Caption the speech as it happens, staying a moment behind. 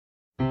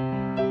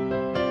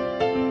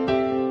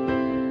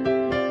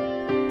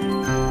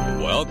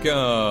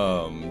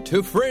Welcome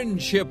to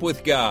Friendship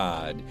with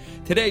God.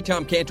 Today,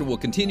 Tom Cantor will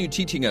continue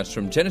teaching us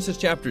from Genesis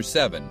chapter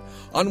 7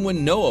 on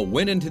when Noah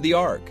went into the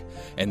ark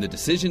and the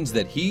decisions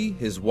that he,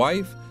 his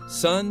wife,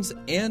 sons,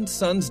 and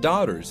sons'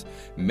 daughters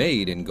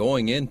made in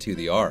going into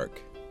the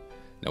ark.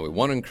 Now, we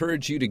want to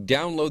encourage you to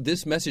download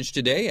this message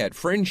today at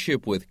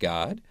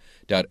friendshipwithgod.org,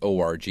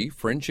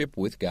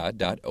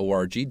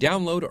 friendshipwithgod.org.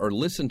 Download or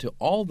listen to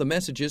all the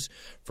messages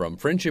from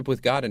Friendship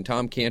with God and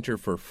Tom Cantor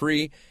for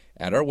free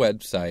at our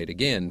website,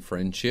 again,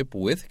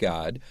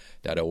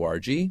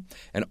 friendshipwithgod.org.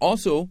 And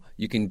also,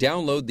 you can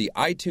download the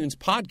iTunes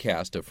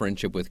podcast of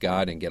Friendship with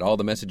God and get all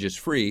the messages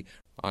free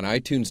on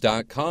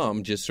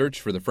iTunes.com. Just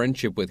search for the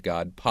Friendship with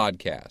God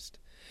podcast.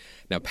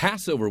 Now,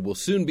 Passover will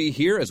soon be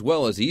here as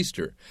well as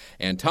Easter,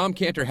 and Tom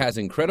Cantor has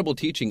incredible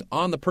teaching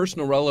on the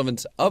personal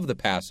relevance of the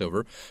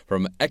Passover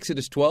from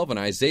Exodus 12 and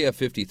Isaiah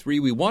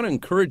 53. We want to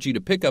encourage you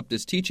to pick up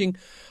this teaching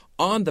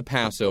on the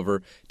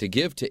Passover to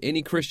give to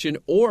any Christian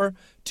or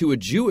to a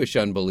Jewish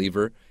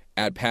unbeliever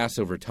at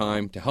Passover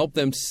time to help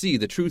them see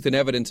the truth and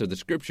evidence of the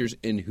Scriptures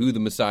in who the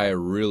Messiah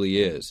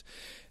really is.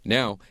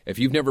 Now, if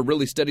you've never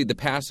really studied the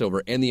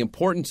Passover and the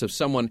importance of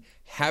someone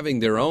having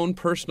their own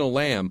personal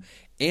lamb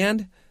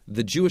and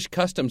the Jewish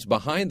customs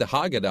behind the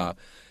Haggadah,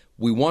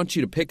 we want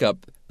you to pick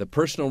up the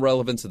personal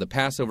relevance of the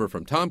Passover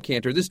from Tom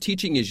Cantor. This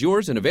teaching is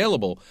yours and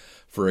available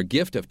for a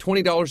gift of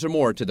 $20 or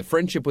more to the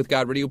Friendship with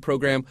God radio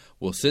program.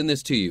 We'll send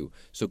this to you.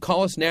 So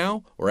call us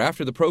now or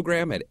after the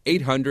program at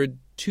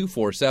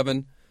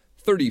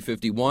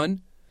 800-247-3051,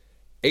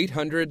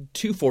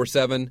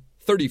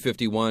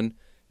 800-247-3051.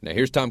 Now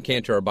here's Tom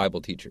Cantor, our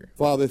Bible teacher.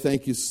 Father,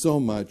 thank you so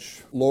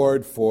much,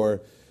 Lord,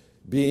 for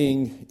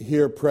being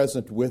here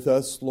present with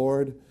us,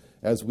 Lord,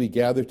 as we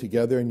gather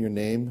together in your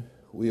name.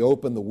 We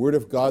open the Word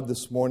of God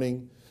this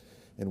morning,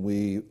 and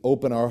we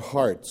open our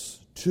hearts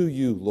to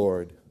you,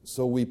 Lord.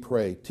 So we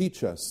pray.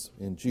 Teach us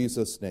in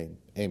Jesus' name.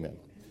 Amen.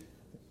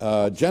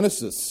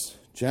 Genesis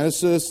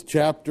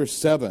chapter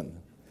 7.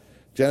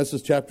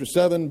 Genesis chapter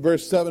 7,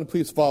 verse 7.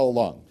 Please follow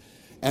along.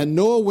 And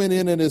Noah went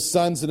in, and his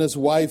sons and his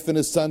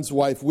son's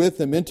wife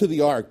with him into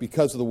the ark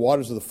because of the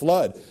waters of the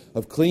flood,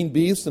 of clean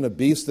beasts and of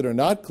beasts that are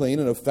not clean,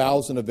 and of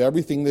fowls and of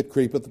everything that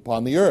creepeth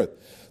upon the earth.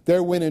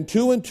 There went in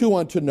two and two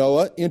unto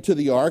Noah into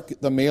the ark,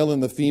 the male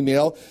and the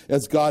female,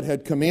 as God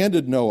had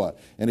commanded Noah.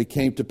 And it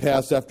came to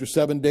pass after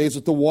 7 days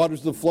that the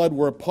waters of the flood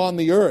were upon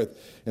the earth.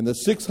 In the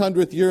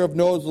 600th year of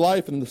Noah's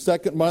life, in the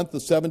 2nd month, the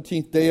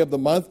 17th day of the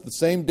month, the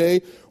same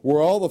day,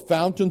 were all the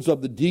fountains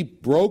of the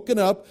deep broken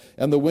up,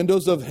 and the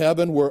windows of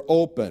heaven were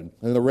open.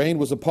 And the rain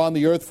was upon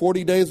the earth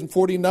 40 days and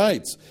 40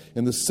 nights.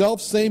 In the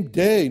selfsame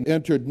day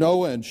entered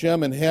Noah and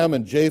Shem and Ham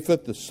and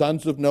Japheth, the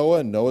sons of Noah,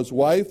 and Noah's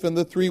wife, and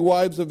the 3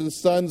 wives of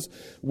his sons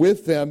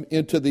with them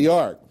into the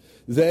ark.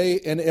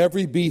 They and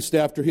every beast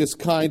after his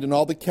kind, and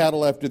all the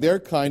cattle after their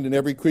kind, and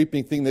every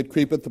creeping thing that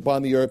creepeth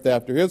upon the earth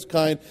after his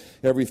kind,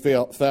 every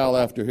fowl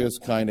after his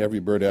kind, every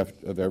bird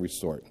of every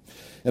sort.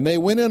 And they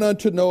went in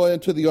unto Noah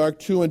into the ark,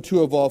 2 and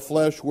 2 of all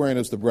flesh, wherein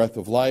is the breath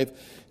of life.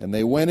 And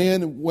they went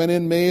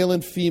in male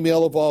and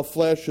female of all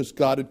flesh, as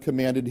God had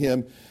commanded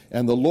him.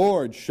 And the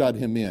Lord shut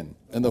him in.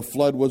 And the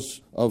flood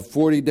was of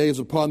 40 days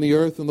upon the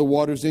earth, and the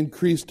waters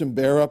increased and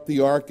bare up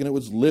the ark, and it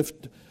was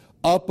lifted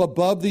up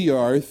above the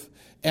earth.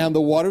 And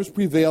the waters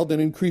prevailed and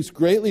increased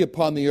greatly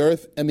upon the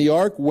earth, and the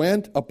ark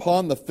went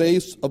upon the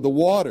face of the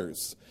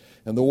waters.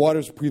 And the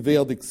waters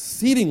prevailed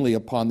exceedingly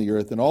upon the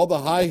earth, and all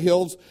the high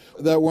hills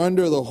that were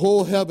under the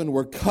whole heaven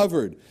were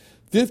covered.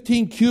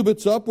 15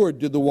 cubits upward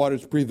did the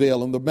waters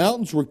prevail, and the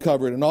mountains were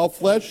covered, and all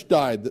flesh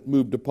died that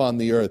moved upon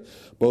the earth,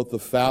 both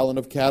of fowl and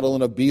of cattle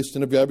and of beast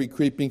and of every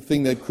creeping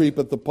thing that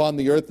creepeth upon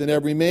the earth, and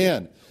every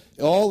man.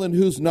 All in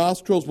whose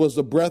nostrils was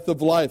the breath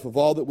of life, of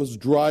all that was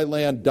dry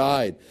land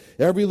died.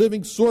 Every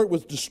living sort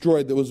was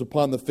destroyed that was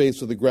upon the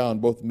face of the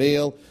ground, both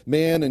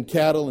man and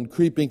cattle and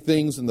creeping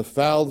things and the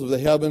fowls of the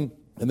heaven,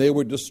 and they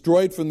were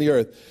destroyed from the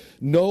earth.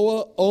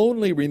 Noah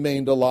only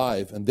remained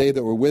alive, and they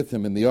that were with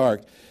him in the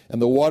ark.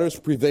 And the waters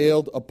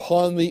prevailed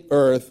upon the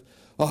earth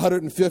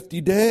 150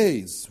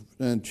 days.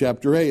 And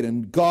chapter 8,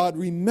 and God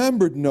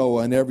remembered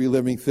Noah and every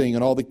living thing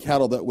and all the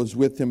cattle that was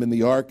with him in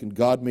the ark, and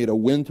God made a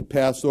wind to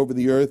pass over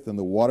the earth, and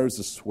the waters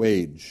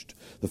assuaged.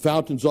 The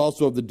fountains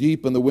also of the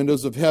deep and the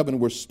windows of heaven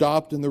were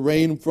stopped, and the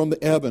rain from the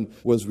heaven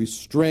was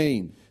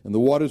restrained. And the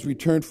waters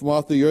returned from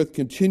off the earth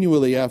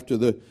continually after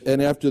the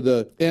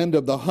end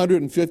of the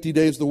 150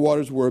 days the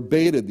waters were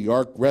abated. The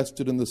ark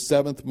rested in the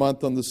 7th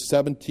month on the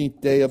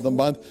 17th day of the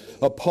month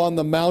upon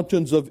the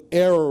mountains of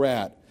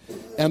Ararat.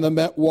 And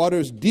the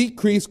waters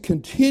decreased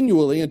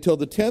continually until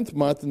the 10th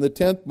month. In the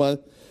 10th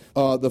month,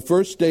 the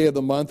first day of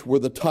the month, were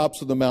the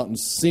tops of the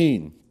mountains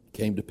seen. It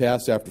came to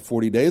pass after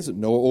 40 days that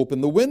Noah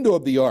opened the window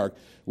of the ark,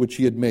 which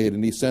he had made,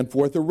 and he sent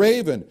forth a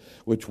raven,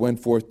 which went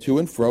forth to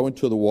and fro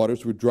until the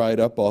waters were dried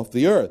up off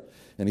the earth.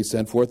 And he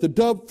sent forth a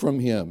dove from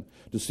him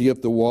to see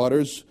if the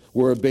waters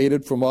were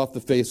abated from off the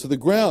face of the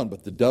ground.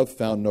 But the dove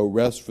found no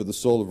rest for the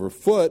sole of her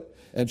foot,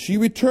 And she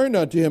returned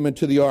unto him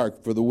into the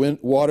ark, for the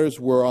waters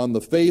were on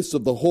the face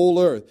of the whole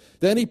earth.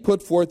 Then he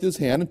put forth his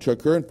hand and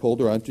took her and pulled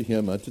her unto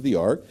him unto the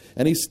ark.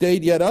 And he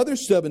stayed yet other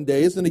 7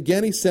 days, and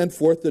again he sent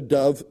forth the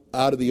dove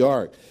out of the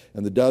ark.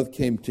 And the dove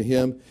came to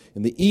him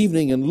in the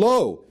evening, and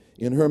lo,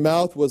 in her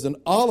mouth was an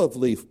olive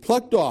leaf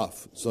plucked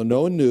off. So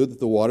no one knew that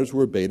the waters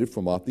were abated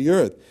from off the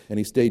earth. And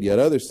he stayed yet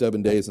other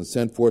 7 days, and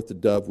sent forth the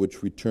dove,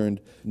 which returned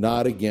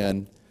not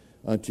again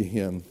unto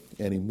him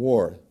any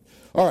more.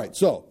 All right,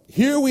 so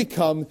here we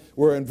come.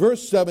 We're in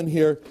verse 7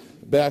 here,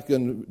 back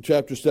in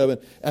chapter 7.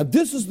 And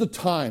this is the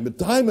time. The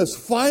time has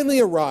finally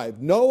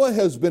arrived. Noah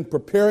has been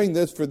preparing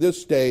this for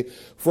this day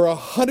for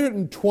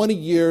 120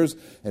 years,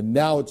 and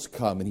now it's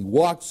come. And he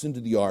walks into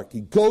the ark. He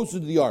goes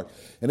into the ark.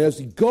 And as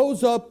he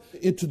goes up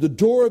into the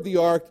door of the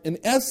ark, in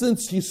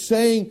essence, he's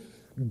saying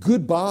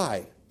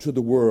goodbye to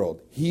the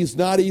world. He's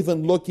not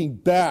even looking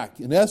back.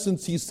 In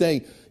essence, he's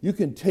saying, you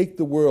can take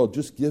the world,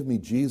 just give me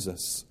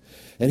Jesus.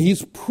 And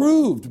he's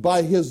proved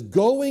by his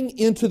going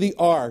into the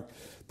ark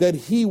that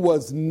he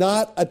was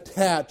not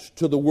attached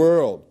to the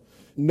world.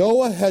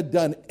 Noah had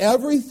done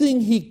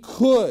everything he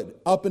could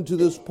up until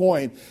this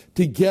point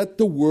to get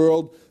the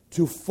world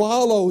to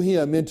follow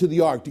him into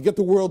the ark, to get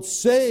the world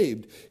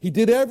saved. He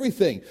did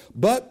everything.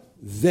 But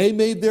they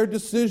made their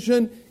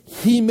decision.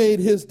 He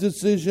made his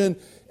decision.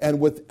 And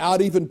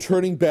without even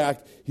turning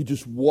back, he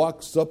just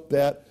walks up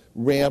that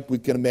ramp, we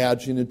can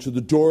imagine, into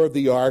the door of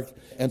the ark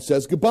and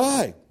says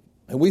goodbye.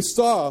 And we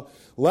saw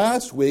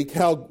last week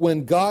how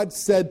when God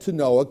said to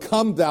Noah,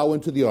 come thou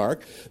into the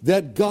ark,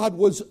 that God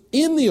was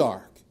in the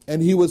ark.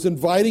 And he was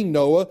inviting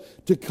Noah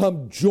to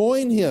come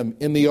join him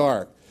in the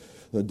ark.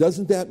 Now,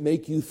 doesn't that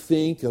make you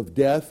think of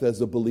death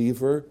as a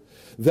believer?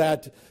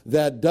 That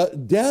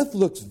death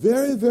looks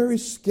very, very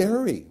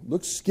scary.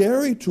 Looks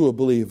scary to a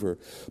believer.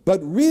 But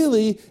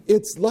really,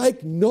 it's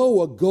like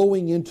Noah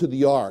going into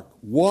the ark,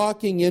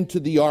 walking into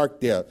the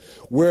ark there,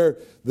 where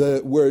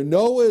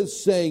Noah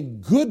is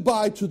saying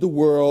goodbye to the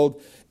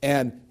world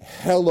and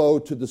hello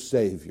to the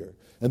Savior.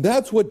 And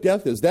that's what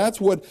death is. That's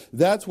what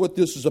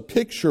this is a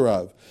picture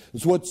of.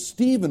 It's what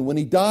Stephen, when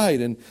he died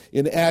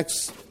in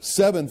Acts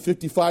 7,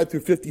 55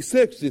 through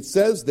 56, it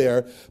says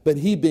there, but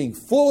he being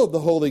full of the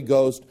Holy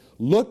Ghost,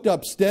 looked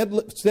up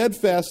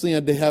steadfastly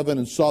unto heaven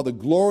and saw the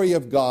glory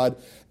of God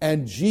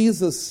and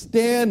Jesus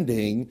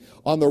standing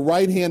on the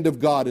right hand of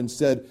God, and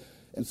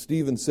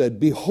Stephen said,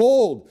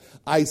 behold,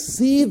 I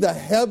see the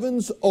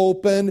heavens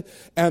open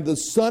and the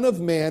Son of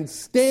Man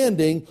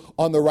standing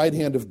on the right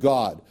hand of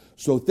God.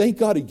 So thank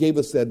God he gave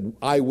us that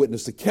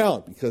eyewitness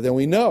account, because then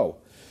we know.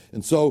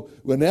 And so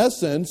in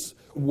essence,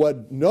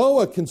 what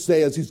Noah can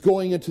say as he's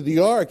going into the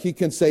ark, he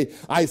can say,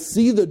 I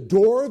see the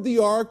door of the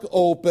ark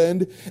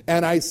opened,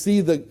 and I see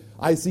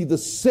the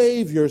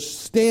Savior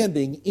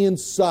standing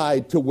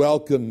inside to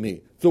welcome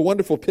me. It's a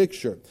wonderful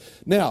picture.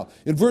 Now,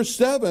 in verse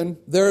 7,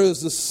 there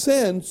is a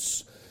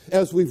sense,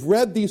 as we've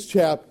read these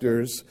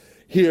chapters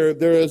here,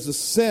 there is a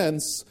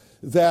sense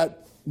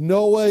that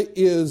Noah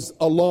is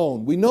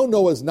alone. We know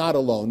Noah's not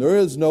alone. There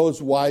is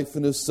Noah's wife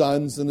and his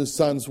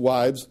sons'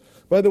 wives.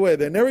 By the way,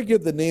 they never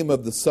give the name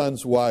of the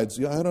sons'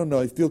 wives. I don't know.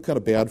 I feel kind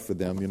of bad for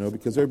them,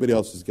 because everybody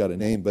else has got a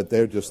name, but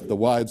they're just the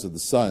wives of the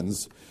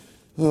sons.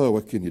 Oh,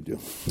 what can you do?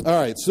 All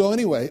right, so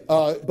anyway,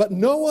 but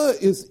Noah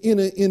is in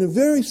a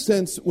very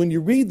sense, when you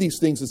read these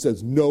things, it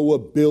says Noah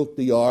built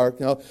the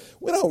ark. Now,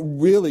 we don't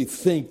really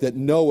think that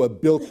Noah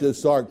built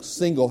this ark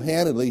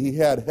single-handedly. He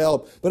had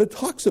help, but it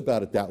talks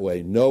about it that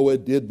way. Noah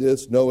did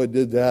this, Noah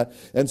did that.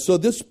 And so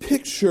this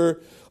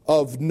picture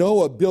of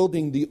Noah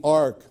building the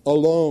ark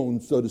alone,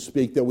 so to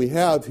speak, that we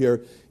have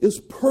here is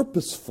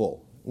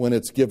purposeful when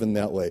it's given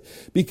that way,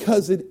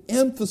 because it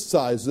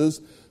emphasizes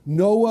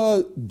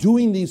Noah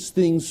doing these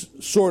things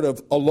sort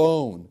of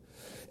alone.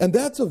 And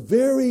that's a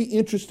very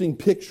interesting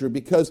picture,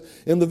 because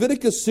in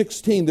Leviticus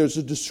 16, there's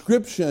a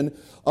description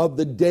of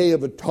the Day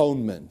of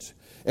Atonement.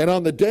 And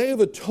on the Day of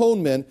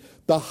Atonement,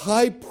 the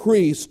high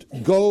priest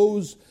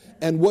goes,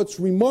 and what's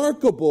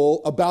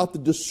remarkable about the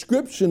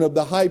description of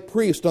the high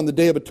priest on the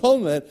Day of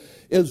Atonement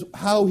is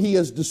how he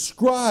is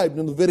described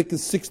in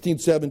Leviticus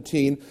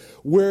 16:17,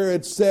 where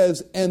it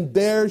says, and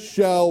there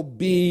shall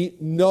be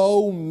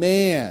no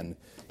man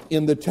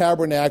in the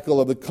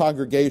tabernacle of the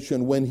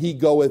congregation when he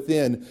goeth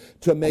in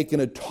to make an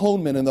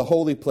atonement in the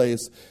holy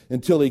place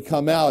until he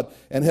come out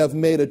and have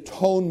made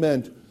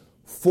atonement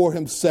for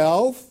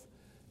himself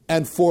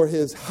and for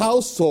his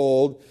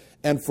household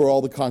and for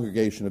all the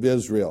congregation of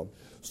Israel.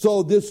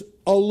 So this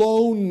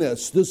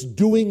aloneness, this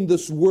doing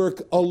this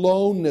work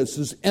aloneness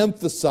is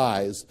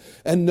emphasized.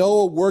 And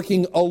Noah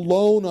working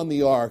alone on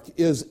the ark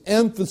is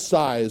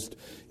emphasized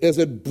as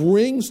it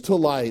brings to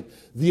light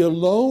the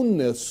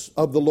aloneness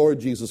of the Lord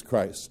Jesus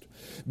Christ.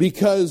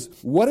 Because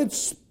what it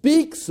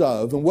speaks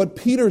of and what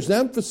Peter's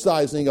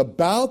emphasizing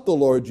about the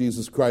Lord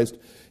Jesus Christ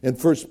in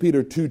 1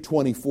 Peter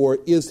 2:24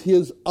 is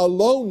his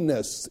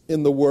aloneness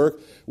in the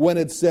work, when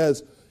it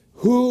says,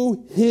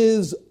 who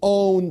his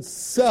own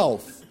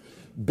self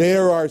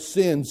bare our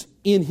sins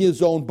in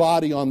his own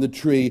body on the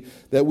tree,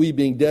 that we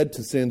being dead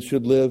to sin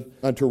should live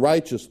unto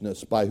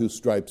righteousness, by whose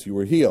stripes you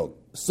were healed.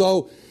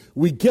 So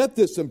we get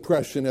this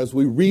impression as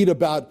we read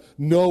about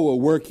Noah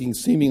working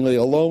seemingly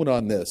alone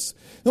on this.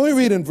 And we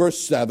read in verse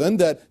 7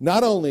 that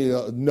not only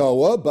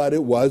Noah, but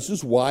it was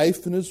his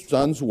wife and his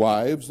sons'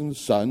 wives and the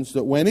sons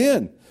that went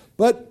in.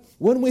 But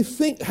when we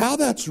think how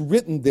that's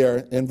written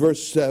there in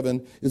verse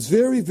 7 is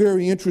very,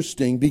 very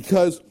interesting,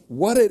 because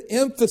what it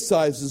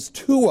emphasizes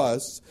to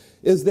us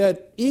is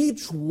that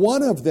each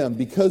one of them,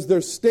 because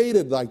they're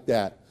stated like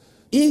that,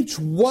 each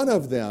one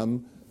of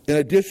them, in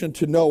addition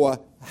to Noah,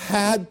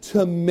 had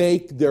to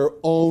make their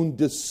own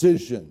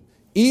decision.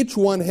 Each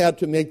one had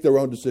to make their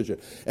own decision.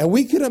 And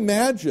we can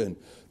imagine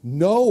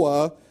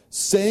Noah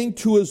saying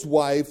to his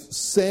wife,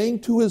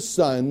 saying to his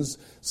sons,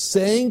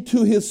 saying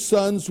to his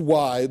sons'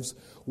 wives,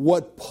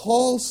 what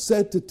Paul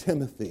said to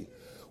Timothy.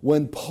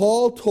 When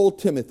Paul told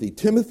Timothy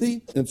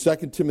in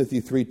 2 Timothy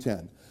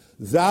 3:10,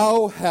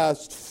 thou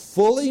hast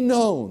fully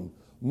known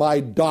my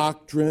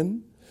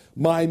doctrine,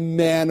 my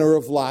manner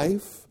of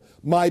life,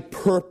 my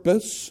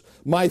purpose,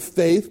 my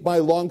faith, my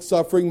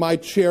long-suffering, my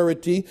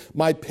charity,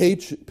 my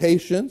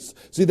patience.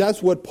 See,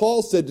 that's what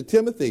Paul said to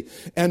Timothy.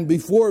 And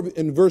before,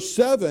 in verse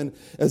 7,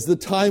 as the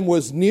time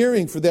was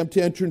nearing for them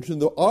to enter into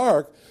the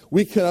ark,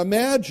 we can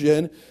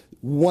imagine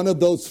one of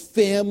those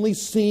family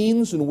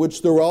scenes in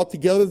which they're all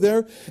together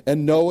there,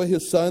 and Noah,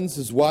 his sons,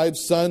 his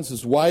wife's sons,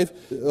 his wife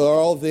are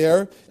all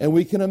there. And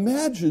we can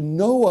imagine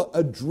Noah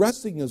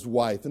addressing his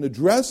wife and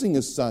addressing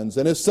his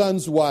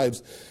sons'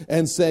 wives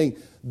and saying,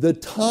 the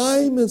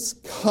time is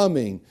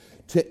coming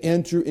to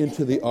enter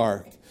into the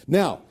ark.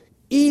 Now,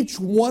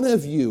 each one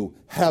of you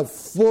have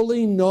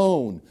fully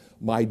known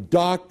my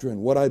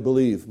doctrine, what I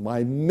believe,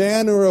 my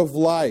manner of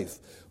life,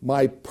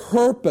 my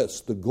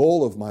purpose, the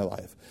goal of my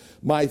life,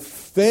 my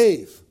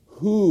faith,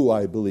 who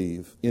I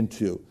believe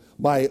into,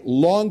 my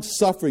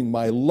long-suffering,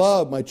 my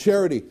love, my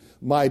charity,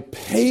 my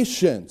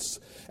patience.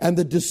 And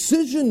the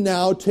decision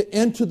now to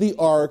enter the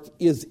ark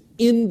is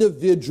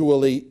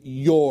individually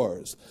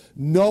yours,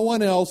 no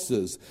one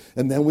else's.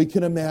 And then we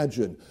can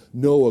imagine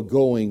Noah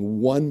going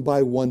one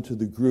by one to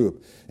the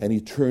group, and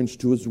he turns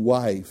to his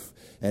wife,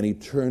 and he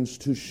turns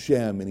to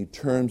Shem, and he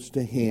turns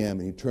to Ham,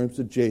 and he turns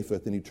to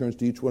Japheth, and he turns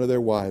to each one of their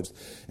wives.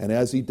 And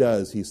as he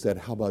does, he said,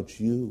 how about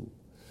you?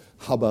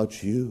 How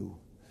about you?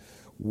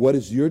 What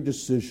is your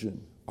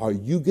decision? Are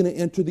you going to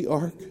enter the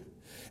ark?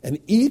 And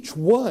each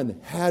one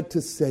had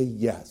to say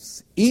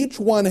yes. Each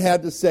one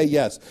had to say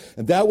yes.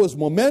 And that was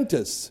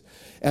momentous.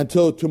 And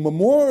to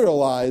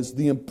memorialize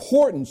the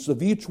importance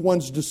of each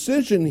one's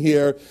decision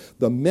here,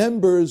 the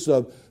members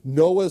of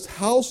Noah's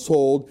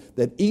household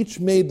that each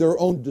made their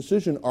own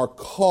decision are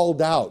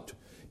called out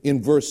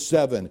in verse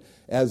 7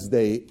 as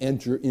they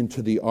enter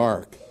into the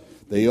ark.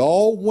 They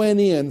all went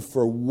in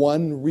for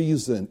one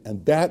reason,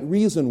 and that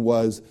reason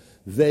was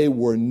they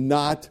were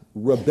not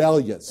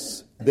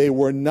rebellious. They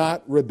were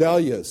not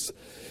rebellious.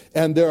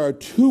 And there are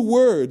two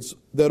words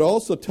that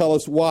also tell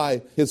us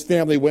why his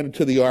family went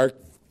into the ark,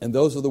 and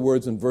those are the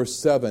words in verse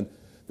 7.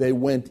 They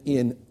went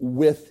in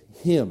with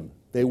him.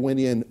 They went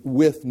in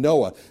with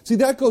Noah. See,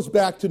 that goes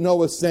back to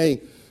Noah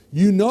saying,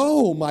 you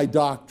know my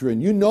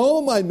doctrine, you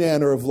know my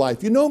manner of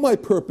life, you know my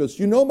purpose,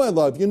 you know my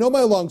love, you know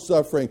my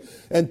long-suffering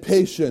and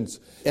patience.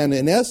 And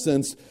in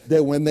essence,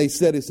 that when they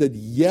said, he said,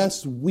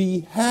 yes,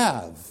 we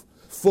have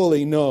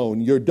fully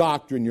known your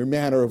doctrine, your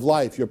manner of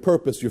life, your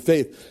purpose, your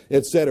faith,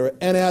 etc.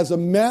 And as a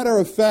matter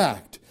of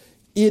fact,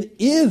 it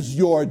is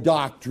your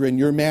doctrine,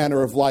 your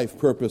manner of life,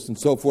 purpose, and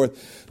so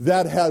forth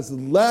that has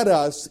led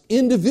us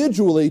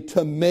individually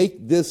to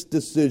make this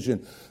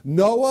decision.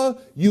 Noah,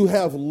 you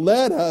have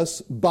led us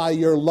by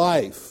your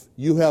life.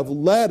 You have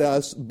led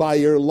us by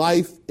your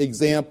life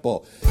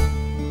example.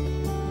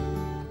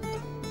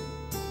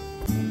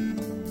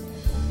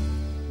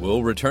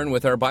 We'll return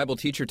with our Bible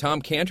teacher,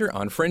 Tom Cantor,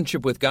 on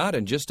Friendship with God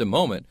in just a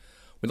moment.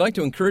 We'd like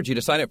to encourage you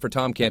to sign up for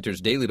Tom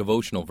Cantor's Daily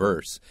Devotional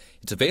Verse.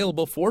 It's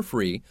available for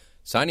free,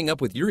 signing up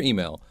with your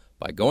email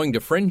by going to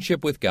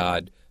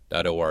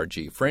friendshipwithgod.org,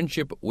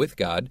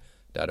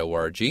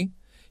 friendshipwithgod.org. You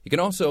can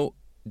also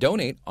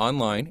donate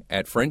online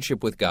at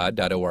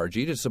friendshipwithgod.org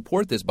to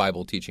support this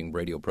Bible teaching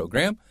radio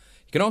program.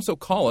 You can also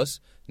call us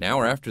now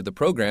or after the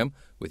program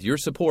with your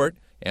support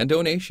and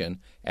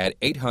donation at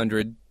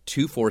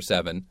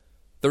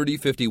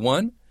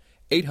 800-247-3051,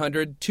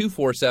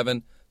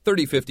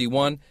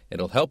 800-247-3051.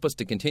 It'll help us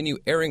to continue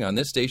airing on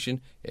this station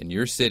in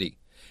your city.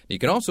 You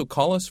can also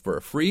call us for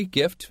a free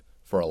gift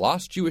for a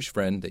lost Jewish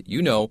friend that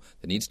you know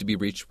that needs to be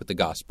reached with the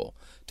gospel.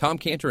 Tom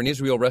Cantor and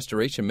Israel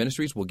Restoration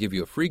Ministries will give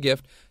you a free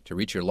gift to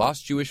reach your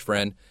lost Jewish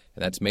friend,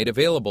 and that's made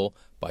available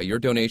by your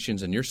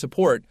donations and your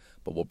support,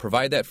 but we'll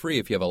provide that free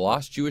if you have a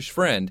lost Jewish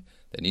friend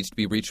that needs to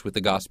be reached with the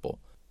gospel.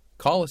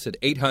 Call us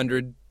at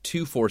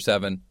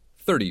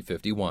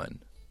 800-247-3051.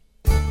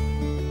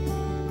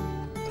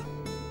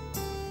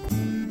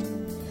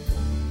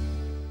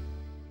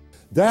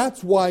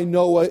 That's why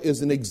Noah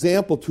is an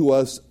example to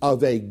us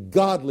of a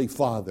godly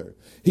father.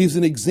 He's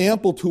an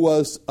example to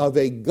us of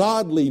a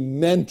godly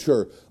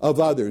mentor of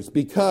others,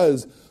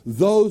 because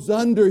those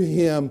under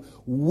him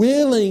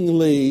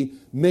willingly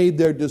made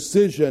their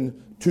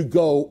decision to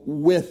go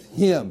with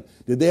him.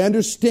 Did they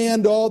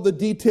understand all the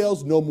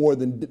details? No more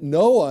than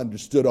Noah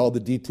understood all the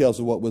details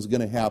of what was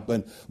going to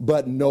happen.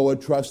 But Noah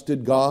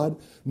trusted God.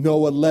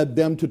 Noah led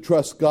them to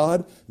trust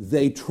God.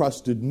 They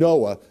trusted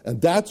Noah.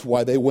 And that's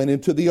why they went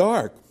into the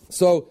ark.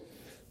 So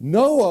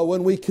Noah,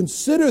 when we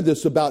consider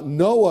this about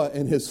Noah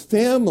and his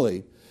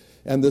family,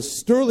 and the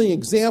sterling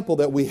example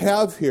that we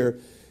have here,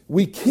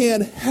 we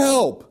can't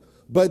help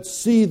but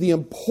see the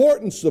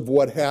importance of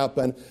what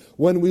happened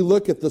when we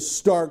look at the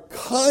stark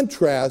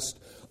contrast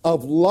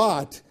of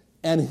Lot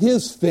and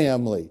his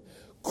family.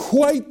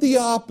 Quite the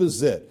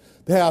opposite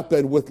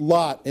happened with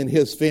Lot and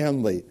his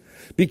family.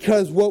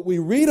 Because what we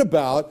read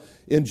about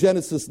in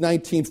Genesis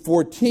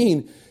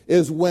 19:14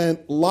 is when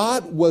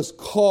Lot was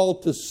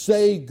called to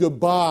say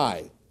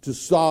goodbye to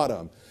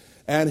Sodom,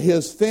 and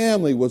his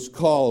family was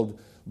called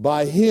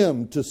by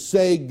him to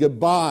say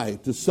goodbye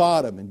to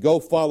Sodom and go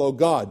follow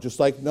God, just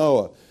like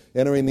Noah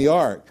entering the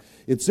ark.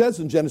 It says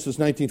in Genesis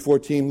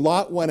 19:14,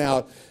 Lot went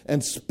out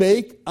and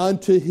spake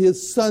unto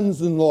his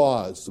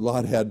sons-in-laws.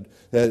 Lot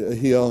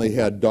he only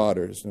had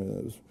daughters. It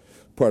was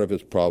part of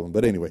his problem.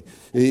 But anyway,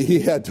 he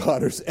had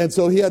daughters. And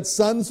so he had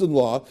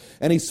sons-in-law,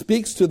 and he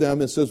speaks to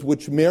them and says,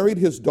 which married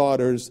his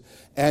daughters,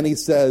 and he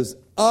says,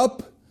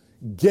 up,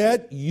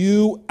 get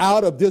you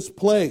out of this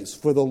place,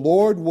 for the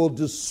Lord will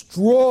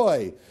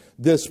destroy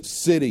this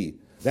city.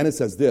 Then it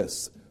says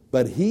this,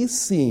 but he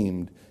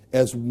seemed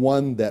as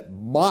one that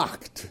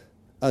mocked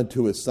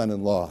unto his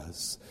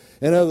son-in-laws.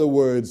 In other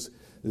words,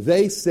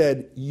 they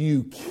said,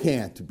 you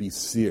can't be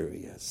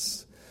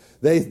serious.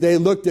 They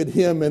looked at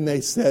him and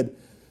they said,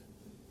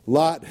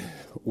 Lot,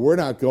 we're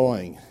not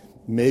going.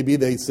 Maybe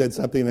they said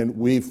something that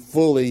we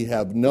fully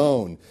have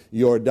known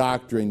your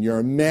doctrine,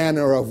 your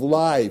manner of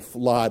life,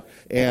 Lot,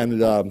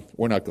 and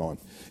we're not going.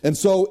 And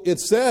so it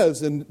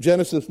says in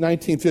Genesis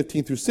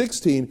 19:15 through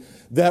 16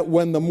 that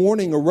when the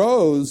morning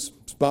arose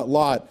about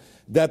Lot,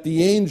 that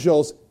the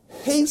angels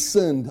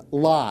hastened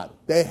Lot.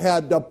 They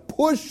had to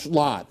push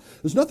Lot.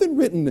 There's nothing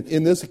written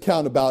in this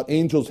account about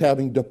angels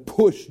having to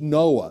push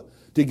Noah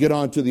to get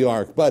onto the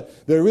ark,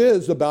 but there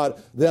is about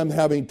them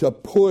having to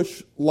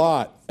push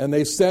Lot. And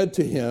they said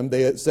to him,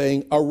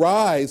 saying,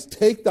 arise,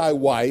 take thy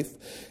wife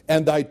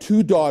and thy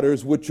two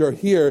daughters which are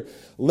here,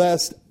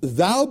 lest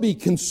thou be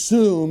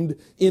consumed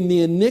in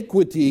the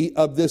iniquity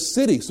of this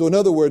city. So in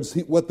other words,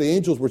 what the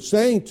angels were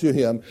saying to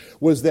him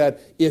was that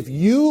if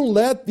you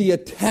let the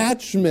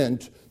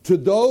attachment to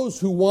those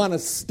who want to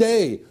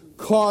stay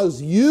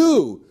cause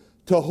you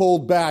to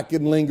hold back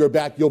and linger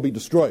back, you'll be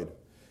destroyed.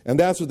 And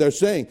that's what they're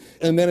saying.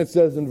 And then it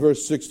says in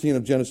verse 16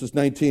 of Genesis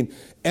 19,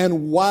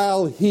 and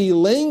while he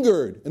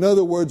lingered, in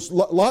other words,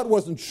 Lot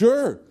wasn't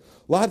sure.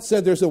 Lot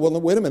said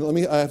well, wait a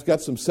minute, I've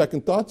got some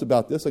second thoughts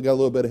about this. I got a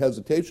little bit of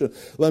hesitation.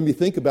 Let me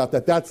think about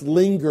that. That's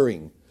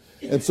lingering.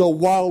 And so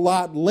while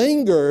Lot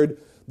lingered,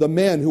 the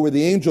men who were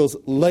the angels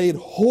laid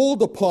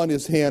hold upon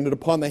his hand and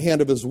upon the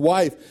hand of his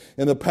wife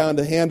and upon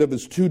the hand of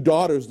his two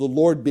daughters, the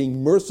Lord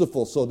being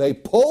merciful. So they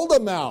pulled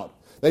him out.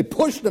 They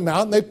pushed him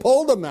out and they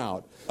pulled him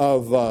out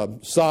of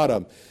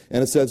Sodom.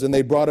 And it says, and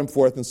they brought him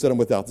forth and set him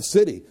without the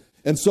city.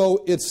 And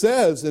so it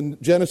says in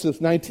Genesis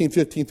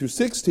 19:15 through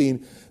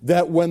 16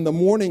 that when the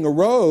morning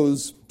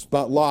arose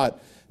about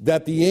Lot,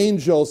 that the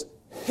angels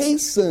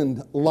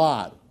hastened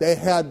Lot. They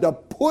had to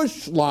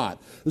push Lot.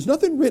 There's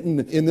nothing written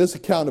in this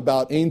account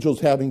about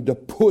angels having to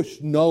push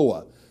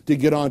Noah to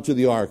get onto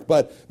the ark,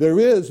 but there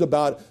is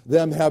about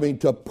them having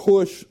to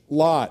push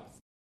Lot.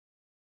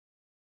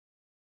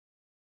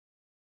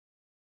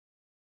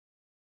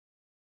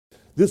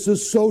 This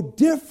is so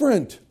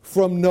different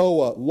from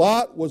Noah.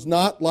 Lot was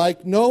not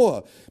like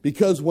Noah,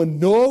 because when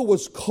Noah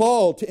was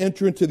called to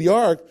enter into the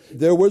ark,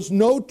 there was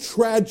no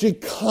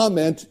tragic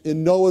comment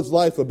in Noah's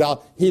life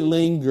about he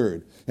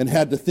lingered and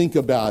had to think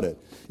about it.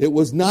 It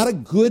was not a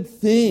good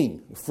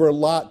thing for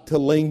Lot to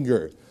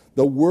linger.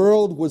 The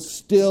world was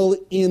still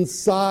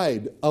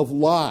inside of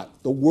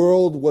Lot. The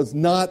world was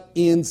not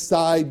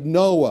inside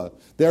Noah.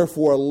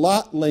 Therefore,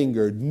 Lot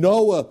lingered.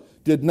 Noah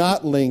did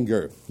not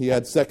linger. He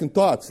had second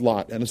thoughts,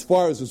 Lot. And as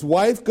far as his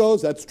wife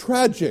goes, that's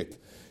tragic.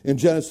 In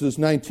Genesis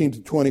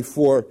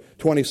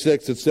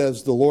 19:24-26, it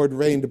says, the Lord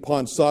rained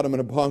upon Sodom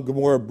and upon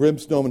Gomorrah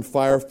brimstone and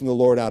fire from the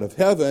Lord out of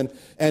heaven,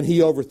 and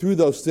he overthrew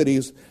those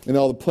cities and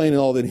all the plain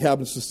and all the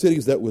inhabitants of the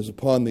cities that was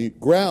upon the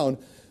ground.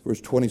 Verse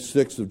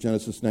 26 of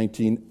Genesis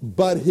 19.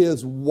 But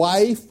his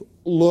wife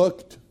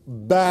looked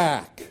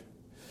back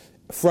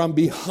from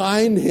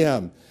behind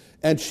him,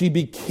 and she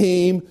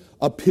became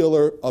a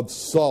pillar of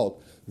salt.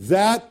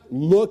 That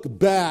look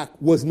back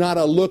was not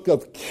a look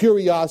of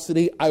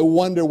curiosity. I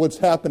wonder what's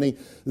happening.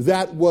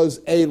 That was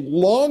a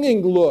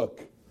longing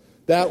look.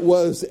 That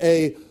was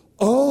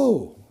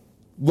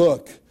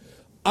look,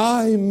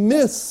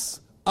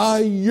 I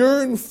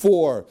yearn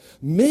for.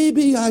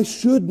 Maybe I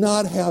should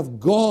not have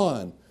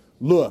gone.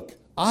 Look,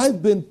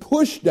 I've been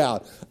pushed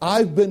out.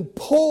 I've been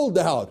pulled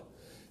out.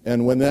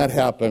 And when that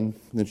happened,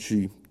 then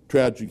he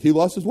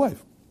lost his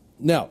wife.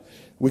 Now,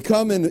 We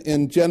come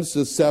in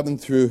Genesis 7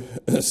 through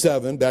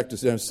 7, back to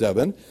Genesis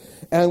 7,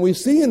 and we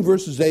see in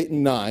verses 8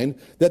 and 9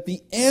 that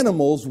the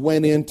animals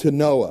went into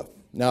Noah.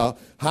 Now,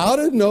 how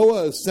did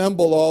Noah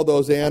assemble all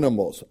those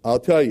animals?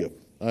 I'll tell you,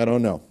 I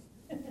don't know.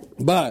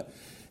 But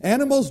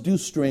animals do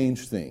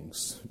strange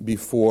things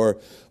before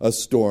a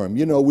storm.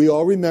 You know, we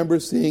all remember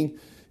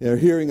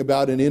hearing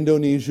about in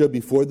Indonesia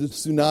before the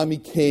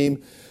tsunami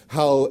came,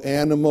 how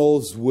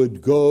animals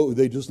would go,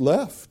 they just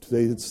left.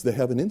 They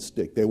have an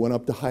instinct. They went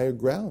up to higher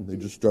ground. They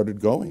just started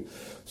going.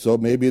 So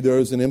maybe there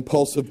was an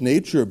impulse of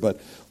nature,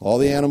 but all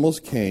the animals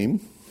came.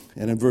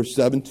 And in verse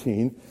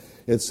 17,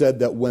 it said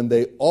that when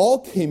they all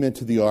came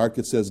into the ark,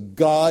 it says,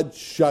 God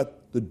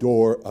shut the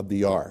door of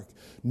the ark.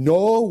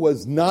 Noah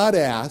was not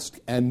asked,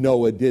 and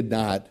Noah did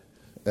not,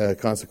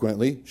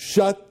 consequently,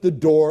 shut the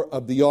door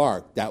of the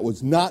ark. That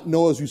was not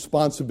Noah's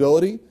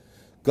responsibility.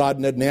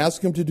 God didn't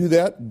ask him to do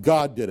that.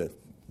 God did it.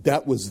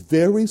 That was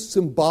very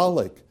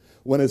symbolic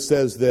when it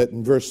says that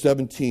in verse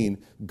 17,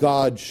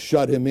 God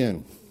shut him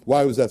in.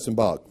 Why was that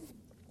symbolic?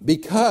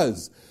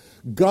 Because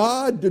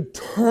God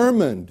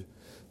determined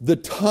the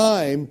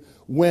time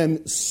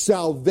when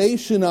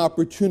salvation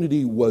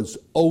opportunity was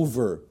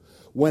over,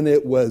 when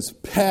it was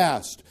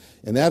past.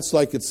 And that's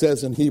like it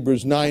says in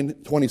Hebrews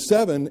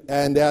 9:27,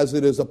 and as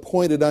it is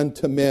appointed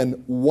unto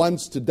men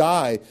once to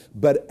die,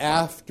 but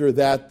after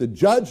that the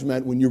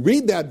judgment. When you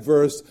read that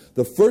verse,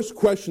 the first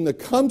question that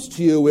comes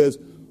to you is,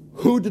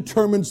 who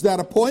determines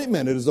that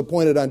appointment? It is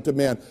appointed unto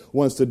man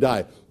once to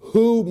die.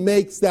 Who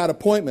makes that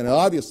appointment? And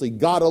obviously,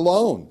 God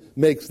alone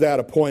makes that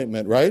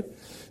appointment, right?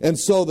 And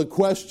so the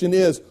question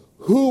is,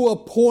 who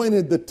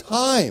appointed the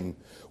time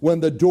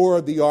when the door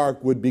of the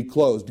ark would be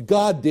closed?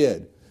 God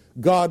did.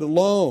 God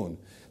alone.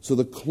 So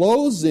the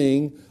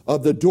closing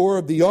of the door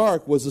of the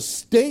ark was a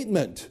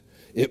statement.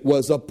 It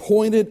was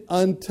appointed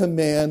unto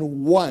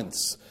man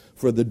once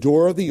for the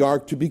door of the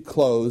ark to be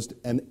closed,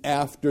 and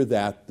after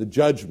that, the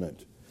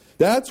judgment.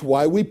 That's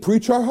why we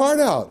preach our heart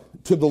out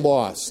to the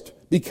lost,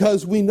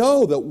 because we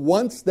know that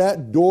once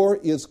that door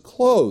is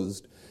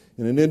closed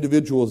in an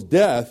individual's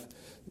death,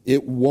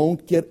 it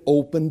won't get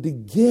opened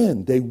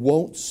again. They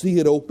won't see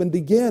it opened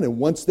again. And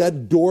once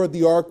that door of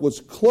the ark was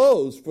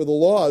closed for the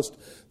lost,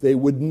 they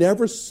would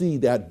never see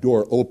that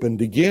door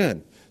opened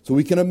again. So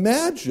we can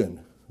imagine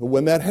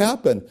when that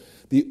happened,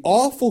 the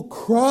awful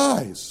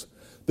cries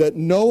that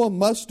Noah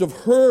must have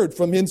heard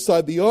from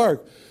inside the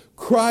ark.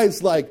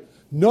 Cries like,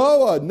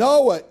 Noah,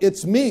 Noah,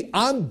 it's me.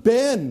 I'm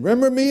Ben.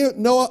 Remember me,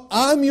 Noah?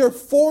 I'm your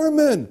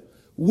foreman.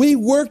 We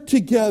worked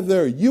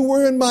together. You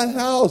were in my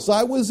house.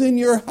 I was in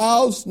your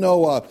house,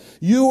 Noah.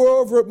 You were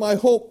over at my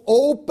home.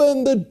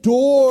 Open the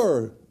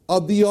door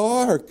of the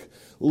ark.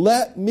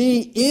 Let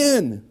me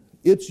in.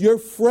 It's your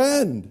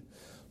friend.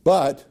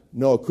 But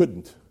Noah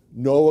couldn't.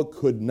 Noah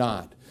could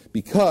not,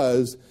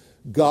 because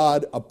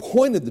God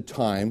appointed the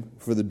time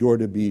for the door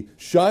to be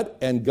shut,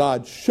 and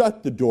God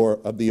shut the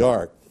door of the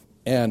ark.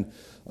 And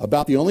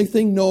about the only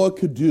thing Noah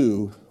could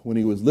do when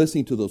he was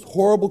listening to those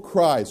horrible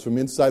cries from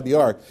inside the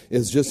ark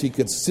is just he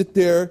could sit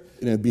there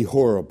and it'd be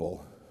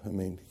horrible. I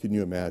mean, can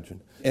you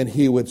imagine? And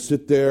he would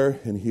sit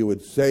there and he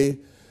would say,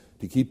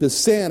 to keep his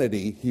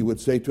sanity, he would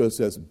say to us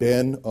as,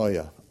 Ben, oh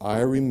yeah, I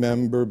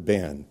remember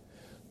Ben.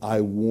 I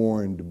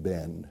warned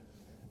Ben.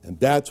 And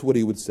that's what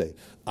he would say.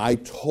 I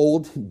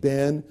told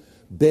Ben,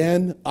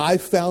 I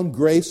found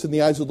grace in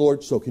the eyes of the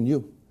Lord, so can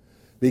you.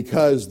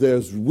 Because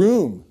there's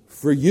room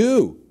for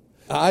you.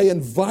 I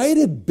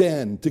invited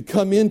Ben to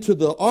come into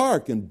the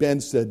ark, and Ben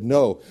said,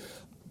 no,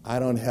 I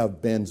don't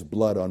have Ben's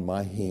blood on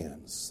my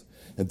hands.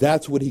 And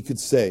that's what he could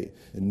say.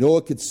 And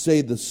Noah could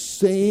say the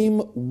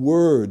same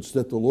words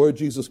that the Lord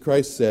Jesus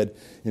Christ said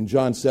in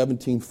John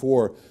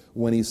 17:4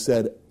 when he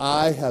said,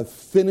 I have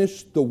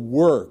finished the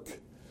work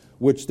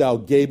which thou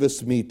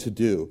gavest me to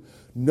do.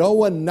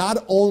 Noah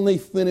not only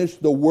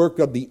finished the work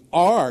of the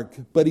ark,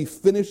 but he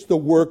finished the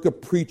work of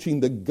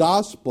preaching the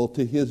gospel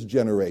to his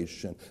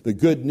generation. The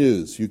good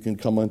news, you can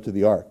come unto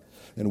the ark.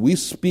 And we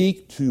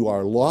speak to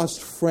our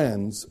lost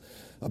friends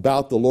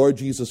about the Lord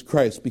Jesus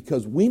Christ,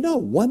 because we know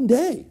one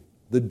day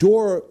the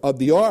door of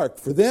the ark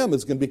for them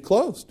is going to be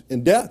closed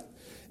in death.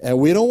 And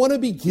we don't want to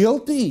be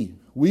guilty.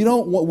 We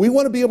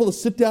want to be able to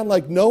sit down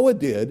like Noah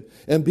did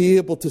and be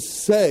able to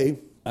say,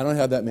 I don't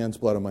have that man's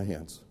blood on my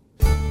hands.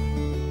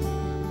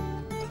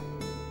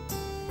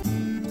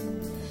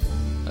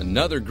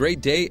 Another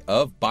great day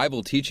of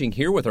Bible teaching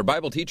here with our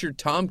Bible teacher,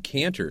 Tom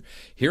Cantor,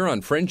 here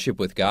on Friendship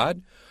with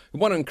God. We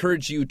want to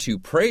encourage you to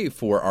pray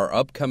for our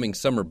upcoming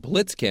Summer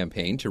Blitz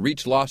campaign to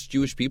reach lost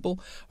Jewish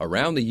people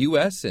around the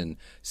U.S. in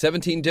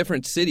 17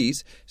 different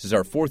cities. This is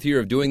our 4th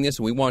year of doing this,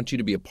 and we want you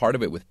to be a part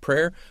of it with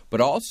prayer,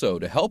 but also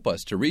to help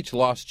us to reach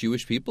lost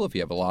Jewish people. If you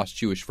have a lost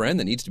Jewish friend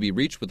that needs to be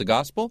reached with the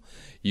gospel,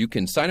 you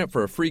can sign up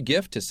for a free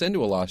gift to send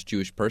to a lost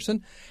Jewish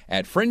person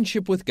at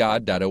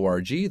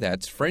friendshipwithgod.org.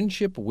 That's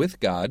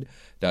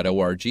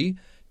friendshipwithgod.org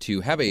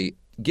to have a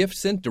gift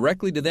sent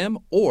directly to them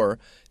or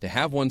to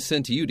have one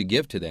sent to you to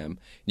give to them.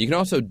 You can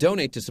also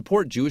donate to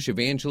support Jewish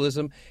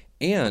evangelism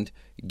and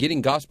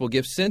getting gospel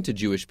gifts sent to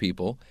Jewish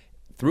people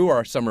through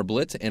our Summer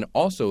Blitz and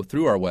also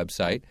through our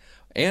website.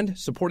 And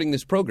supporting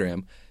this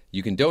program,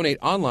 you can donate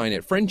online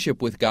at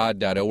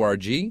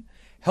friendshipwithgod.org.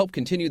 Help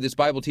continue this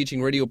Bible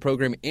teaching radio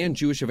program and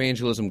Jewish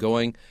evangelism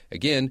going.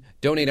 Again,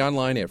 donate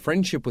online at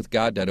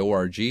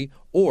friendshipwithgod.org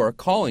or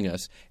calling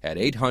us at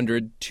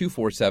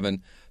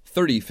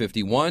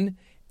 800-247-3051,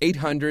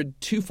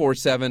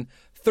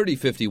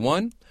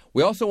 800-247-3051.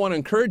 We also want to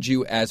encourage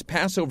you, as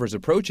Passover is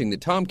approaching, that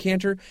Tom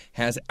Cantor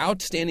has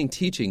outstanding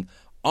teaching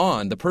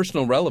on the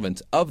personal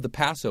relevance of the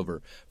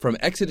Passover from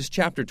Exodus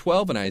chapter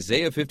 12 and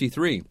Isaiah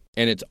 53.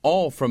 And it's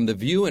all from the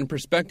view and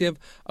perspective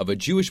of a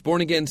Jewish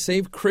born-again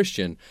saved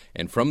Christian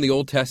and from the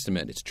Old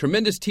Testament. It's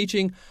tremendous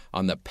teaching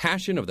on the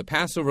passion of the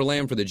Passover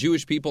lamb for the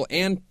Jewish people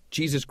and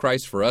Jesus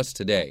Christ for us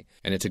today.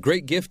 And it's a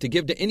great gift to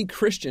give to any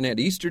Christian at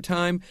Easter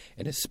time,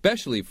 and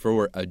especially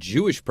for a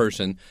Jewish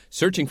person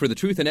searching for the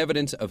truth and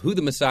evidence of who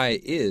the Messiah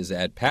is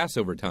at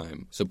Passover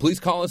time. So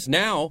please call us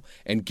now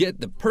and get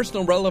the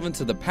personal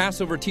relevance of the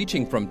Passover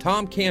teaching from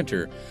Tom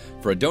Cantor.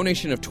 For a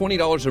donation of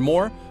 $20 or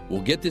more, we'll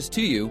get this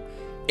to you.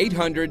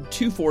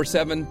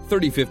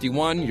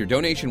 800-247-3051. Your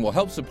donation will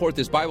help support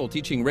this Bible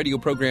teaching radio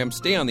program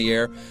stay on the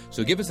air.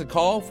 So give us a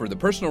call for the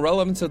personal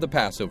relevance of the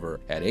Passover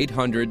at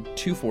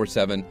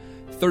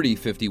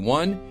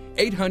 800-247-3051.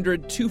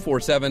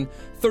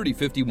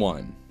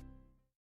 800-247-3051.